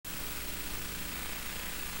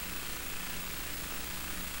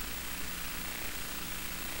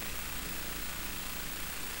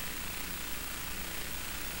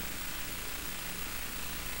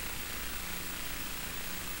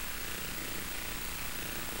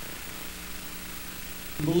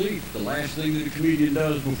belief, the last thing that a comedian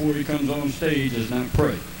does before he comes on stage is not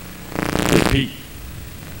pray. It's pee.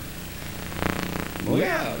 Well,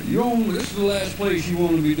 yeah, this is the last place you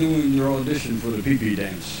want to be doing your audition for the pee-pee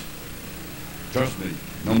dance. Trust me,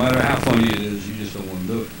 no matter how funny it is, you just don't want to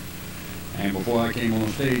do it. And before I came on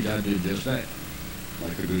stage, I did just that,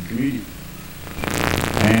 like a good comedian.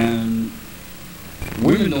 And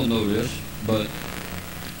women don't know this, but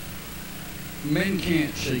men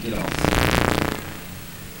can't shake it off.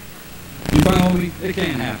 You follow me? It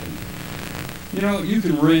can't happen. You know, you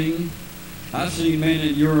can ring. I've seen men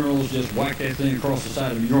in urinals just whack that thing across the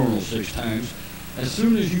side of a urinal 6 times. As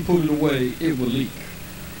soon as you put it away, it will leak.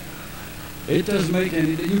 It doesn't make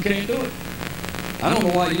any, you can't do it. I don't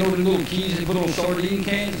know why, you know the little keys they put on sardine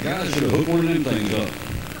cans? Guys should have hooked one of them things up.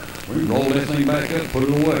 We roll that thing back up, put it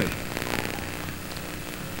away.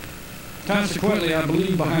 Consequently, I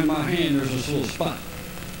believe behind my hand there's this little spot.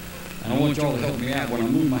 And I want y'all to help me out. When I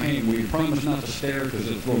move my hand, will you promise not to stare because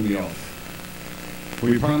it'll throw me off?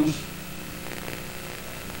 Will you promise?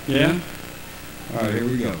 Yeah? All right, here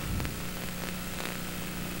we go.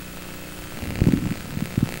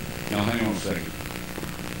 Now, hang on a second.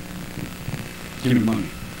 Give me the money.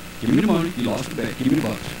 Give me the money. You lost the bet. Give me the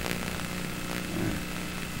bucks. All right.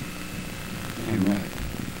 Damn right.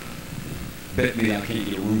 Bet me I can't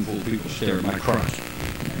get a room full of people to stare at my crotch.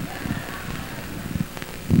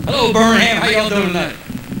 Hello, Burnham. How y'all doing tonight?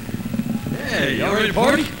 Yeah, y'all ready to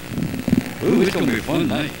party? Ooh, it's going to be a fun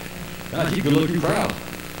night. God, you good-looking crowd.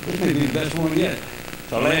 This may be the best one yet.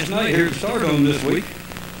 So last night here at Stardome this week,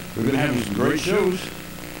 we've been having some great shows.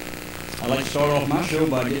 I'd like to start off my show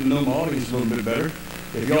by getting to know my audience a little bit better.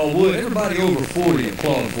 If y'all would, everybody over 40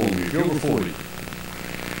 applaud for me. If you're over 40.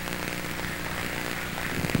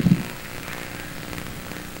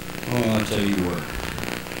 Oh, I'll tell you what.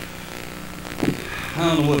 I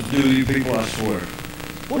don't know what to do to you people, I swear.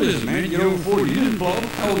 What is it, man? You're over 40. You didn't applaud.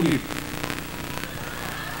 How old are you?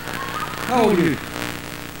 How old are you?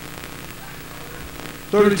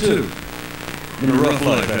 32. Been a rough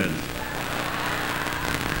life, hasn't it?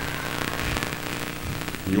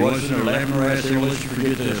 You watching her laughing her ass, they'll let you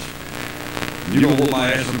forget this. You're going to whoop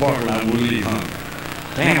my ass in the parking lot and we'll leave home.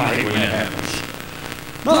 Damn, I hate when that happens.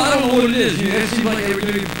 No, I don't know what it is. It seems like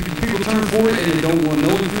people turn 40 and they don't want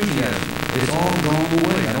no enthusiasm. It's all gone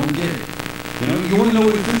away. I don't get it. You know, you want to know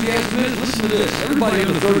what enthusiasm is? Listen to this. Everybody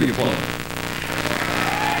under 30 applaud.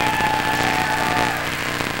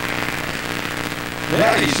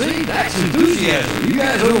 Yeah, you see, that's enthusiasm. You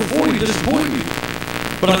guys over 40 disappoint me.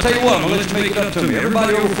 But I'll tell you what, I'm going to let you make it up to me.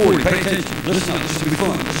 Everybody over 40, pay attention. Listen up, this will be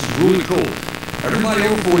fun. This is really cool. Everybody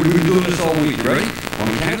over 40, we've been doing this all week. You ready? On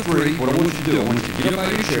the count of 3, what I want you to do, I want you to get up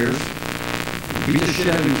out of your chairs and beat the shit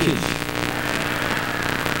out of your kids.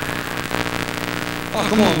 Oh,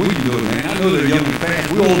 come on, we can do it, man. I know they're young and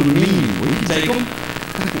fast. We're old and mean. We can take them.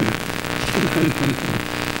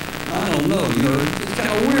 I don't know, you know, it's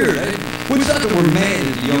kind of weird. It's not that we're mad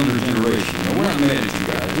at the younger generation. You know, we're not mad at you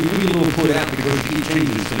guys. We get a little put out because you keep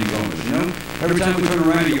changing these things on us, you know? Every time we turn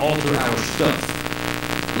around, you alter our stuff.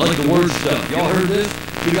 Like the word stuff. Y'all heard this?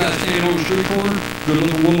 Two guys standing on the street corner,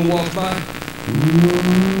 good-looking woman walks by.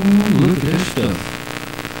 Ooh, look at this stuff.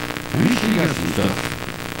 Man, she got some stuff.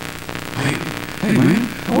 Hey, man,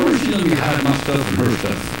 I wonder if she's going to be hiding my stuff and her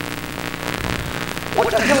stuff. What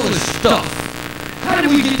the hell is stuff? How did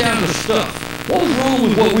we get down to stuff? What was wrong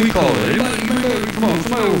with what we call it? Anybody remember? Come on,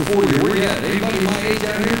 somebody over 40 here. Where you at? Anybody my age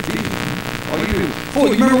down here? Jesus. Oh, you do.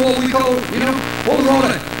 40, you remember what we call it? You know? What was wrong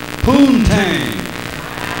with that? Poontang.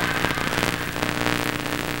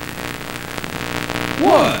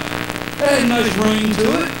 What? That had a nice ring to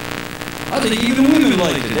it. I think even women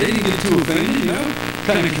liked it. They didn't get too offended, you know?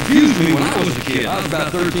 Kind of confused me when I was a kid. I was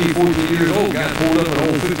about 13, 14 years old. Got pulled up an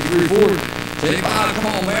old 53 Ford. Said, Bob, come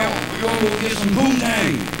on, man. We're going to go get some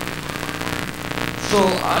poontang. So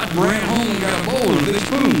I ran home and got a bowl of this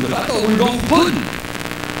spoon because I thought we were going for pudding.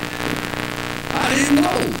 I didn't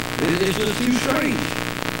know. It's just too strange.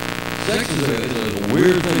 Sex is a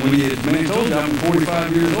weird thing. When you, man told you, I'm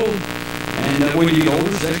 45 years old. And when you get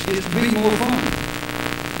older, sex gets to be more fun.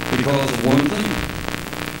 Because of one thing.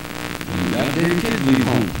 You goddamn kids leave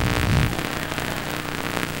home.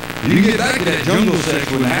 You get back to that jungle sex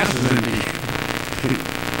when the house is empty.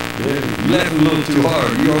 You laughing a little too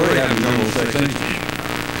hard. You already having jungle sex, ain't you?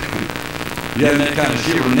 You having that kind of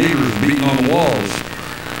shit where neighbors beating on the walls.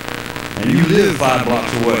 And you live 5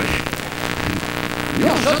 blocks away. You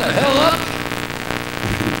don't shut the hell up.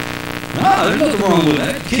 Nah, there's nothing wrong with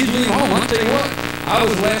that. Kids leave home. I'll tell you what. I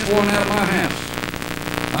was the last one out of my house.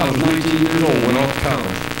 I was 19 years old, went off to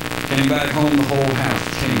college. Came back home, the whole house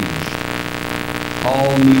changed.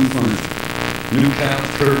 All new furniture. New couch,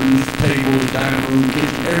 curtains, tables, dining room,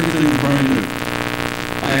 kitchen, everything was brand new.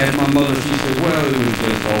 I asked my mother, she said, well, it was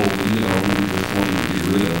just old, we just wanted to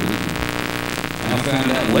get rid of it. And I found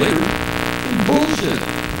out later, it's bullshit.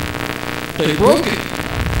 They broke it.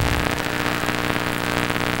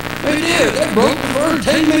 They did. They broke the furniture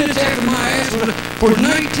 10 minutes after my ass was for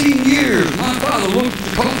 19 years. My father looked at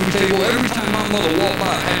the coffee table every time my mother walked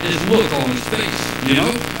by, had this look on his face,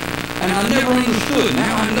 And I never understood.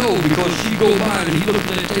 Now I know because she'd go by and he looked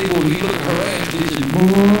at that table and he looked at her ass and he said, Mom,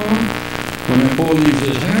 when that boy leaves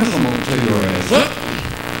his house, I'm going to take your ass up.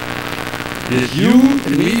 It's you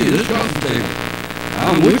and me and this coffee table.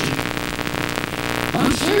 I'm with you.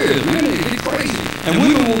 I'm serious, man. It gets crazy. And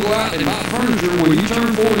women will go out and buy furniture. When you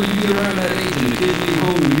turn 40, you get around that age and the kids leave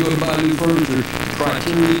home and you go to buy new furniture, the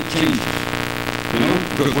criteria changes.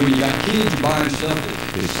 Because when you got kids, you're buying stuff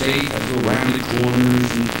that is safe, has little rounded corners,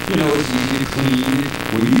 and, it's easy to clean.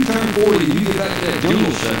 When you turn 40, you get back to that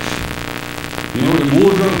jungle sex. The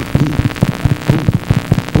wardrobe,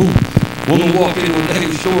 boom. Woman walk into a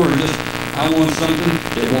damn store and just, I want something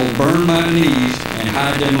that won't burn my knees and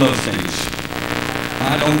hide them love stains.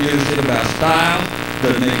 I don't give a shit about style.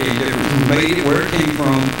 Doesn't make any difference who made it, where it came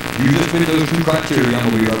from. You just fit those two criteria, I'm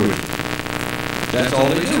going to be right with you. That's all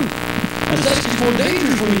they do. And sex is more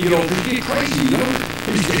dangerous when you get older. You get crazy, You're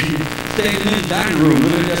standing in the dining room,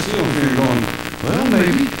 looking at that ceiling fan going, well,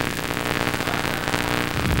 maybe.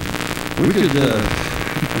 We could,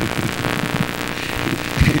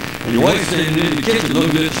 and your wife's sitting in the kitchen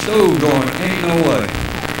looking at the stove going, ain't no way.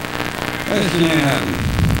 That shit ain't happening.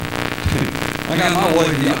 I got my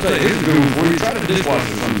wife, I'll tell you, here's a good one for you. Try the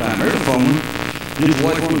dishwasher sometime. There's a phone. Get your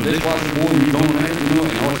wife on the dishwasher board and you're going at it, and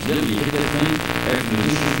all it's done, you hit that thing after the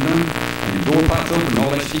dishes are done, and the door pops open and all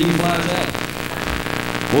that steam flies out.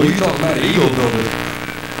 Boy, you talk about an ego builder.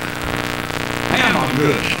 Damn, I'm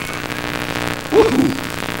good. Woo!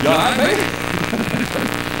 You all right, baby?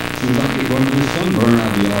 As soon as I get one of this sunburn,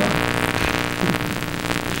 I'll be all right.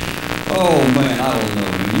 Oh man, I don't know.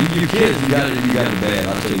 You kids, you got it bad.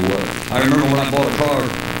 I'll tell you what. I remember when I bought a car,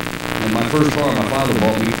 and my first car my father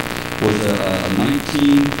bought me was a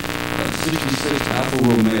 1966 Alfa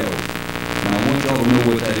Romeo. Now I want y'all to know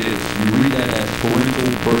what that is. You read that as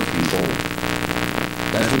parental birth control.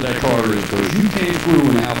 That's what that car is, because you can't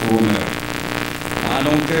screw an Alfa Romeo. I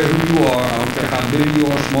don't care who you are. I don't care how big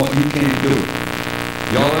you are, small. You can't do it.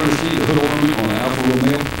 Y'all ever see the hood ornament on an Alfa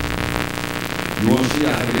Romeo? You want to see?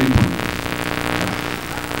 I have it imprint.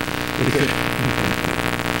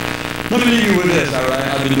 Let me leave you with this, all right?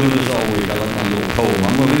 I've been doing this all week. I like my little poem.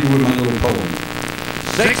 I'm going to leave you with my little poem.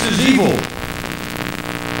 Sex is evil.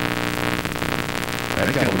 That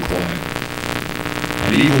got to be quiet.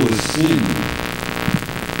 And evil is sin.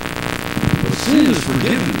 But sin is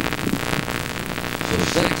forgiven. So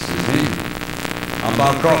sex is in. I'm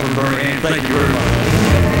Bob Crawford, Birmingham. Thank you very much.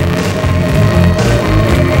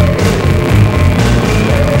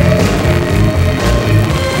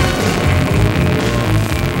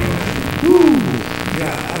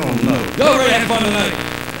 Y'all ready to have fun tonight?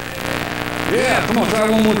 Yeah, come on, try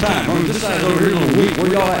one more time. This side's over here a little weak.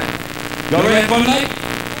 Where y'all at? Y'all ready to have fun tonight?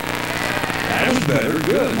 That was better.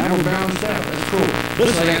 Good. Now we're balanced out. That's cool.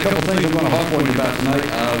 Listen, I got a couple things I'm going to hawk on you about tonight.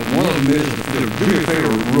 One of them is, do me a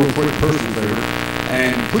favor, a real quick personal favor,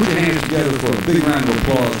 and put your hands together for a big round of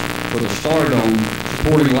applause for the Stardome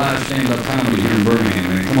supporting live stand-up comedy here in Birmingham,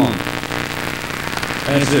 man. Come on.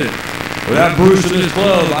 That's it. Without Bruce in this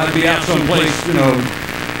club, I'd be out someplace,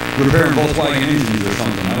 repairing Volkswagen engines or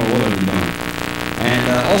something. I don't know what I've been doing. And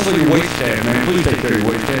also your wait staff, man. Please take care of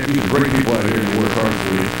your wait staff. These are great people out here that work hard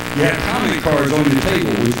for you. You have comment cards on your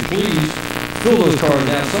table, which please fill those cards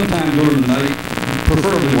out sometime during the night,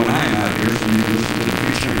 preferably when I'm out here so you can listen to the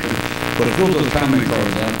feature. But fill those comment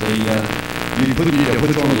cards out. You put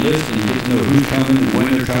you on a list and you get to know who's coming and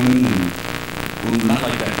when they're coming. And well, not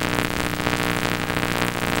like that.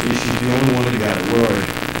 She's the only one that got it. Where are you?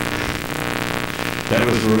 That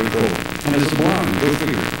was really cool. And it's a blonde. Go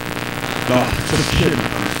figure. No, just kidding.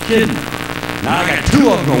 Just kidding. Now I got two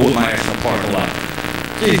of them going with my ass in the parking lot.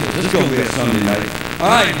 Jesus, this is going to be a Sunday night.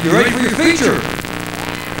 All right, you ready for your feature?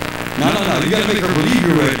 No. You got to make her believe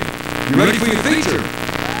you're ready. You ready for your feature?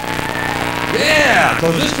 Yeah,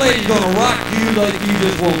 because this lady's going to rock you like you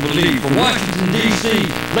just won't believe. From Washington, D.C.,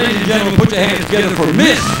 ladies and gentlemen, put your hands together for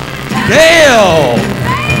Miss Dale.